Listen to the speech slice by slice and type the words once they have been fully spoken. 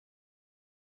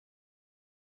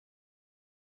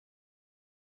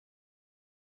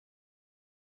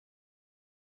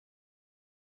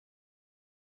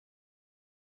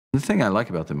The thing I like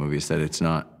about the movie is that it's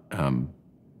not,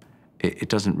 it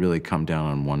doesn't really come down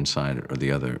on one side or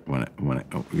the other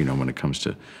when it comes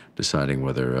to deciding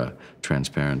whether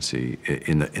transparency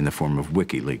in the form of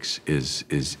WikiLeaks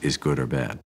is good or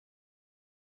bad.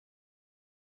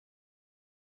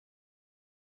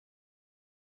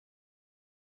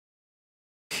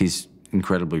 He's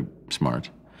incredibly smart.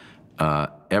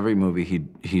 Every movie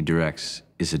he directs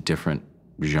is a different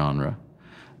genre.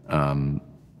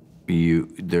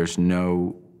 There's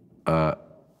no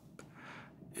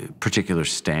particular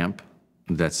stamp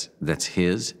that's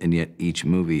his, and yet each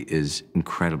movie is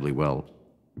incredibly well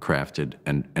crafted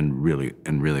and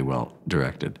really well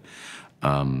directed.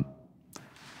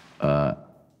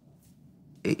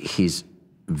 He's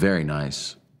very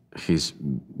nice. He's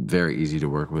very easy to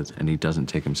work with, and he doesn't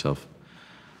take himself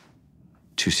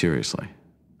too seriously.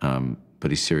 But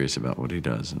he's serious about what he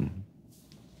does, and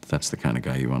that's the kind of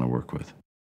guy you want to work with.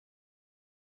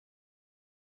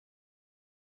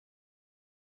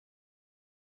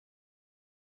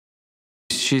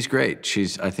 She's great.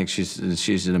 I think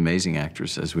she's an amazing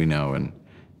actress, as we know, and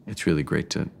it's really great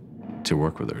to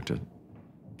work with her, to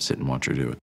sit and watch her do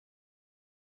it.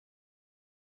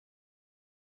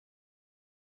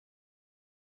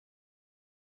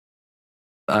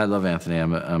 I love Anthony.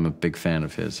 I'm a big fan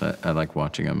of his. I like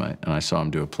watching him. And I saw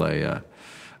him do a play a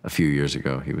few years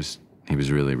ago. He was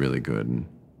really good, and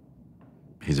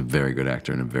he's a very good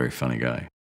actor and a very funny guy.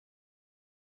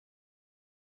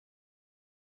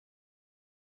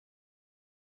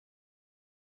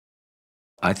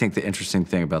 I think the interesting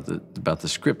thing about the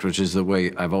script, which is the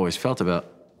way I've always felt about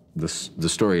the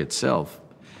story itself,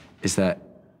 is that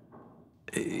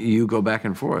you go back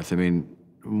and forth. I mean,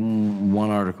 one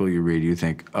article you read, you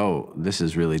think, oh, this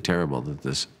is really terrible that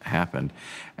this happened.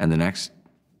 And the next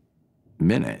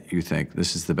minute, you think,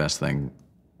 this is the best thing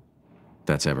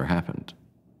that's ever happened.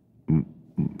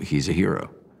 He's a hero.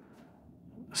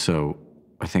 So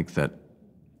I think that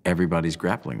everybody's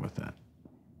grappling with that.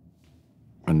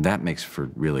 And that makes for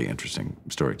really interesting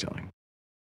storytelling.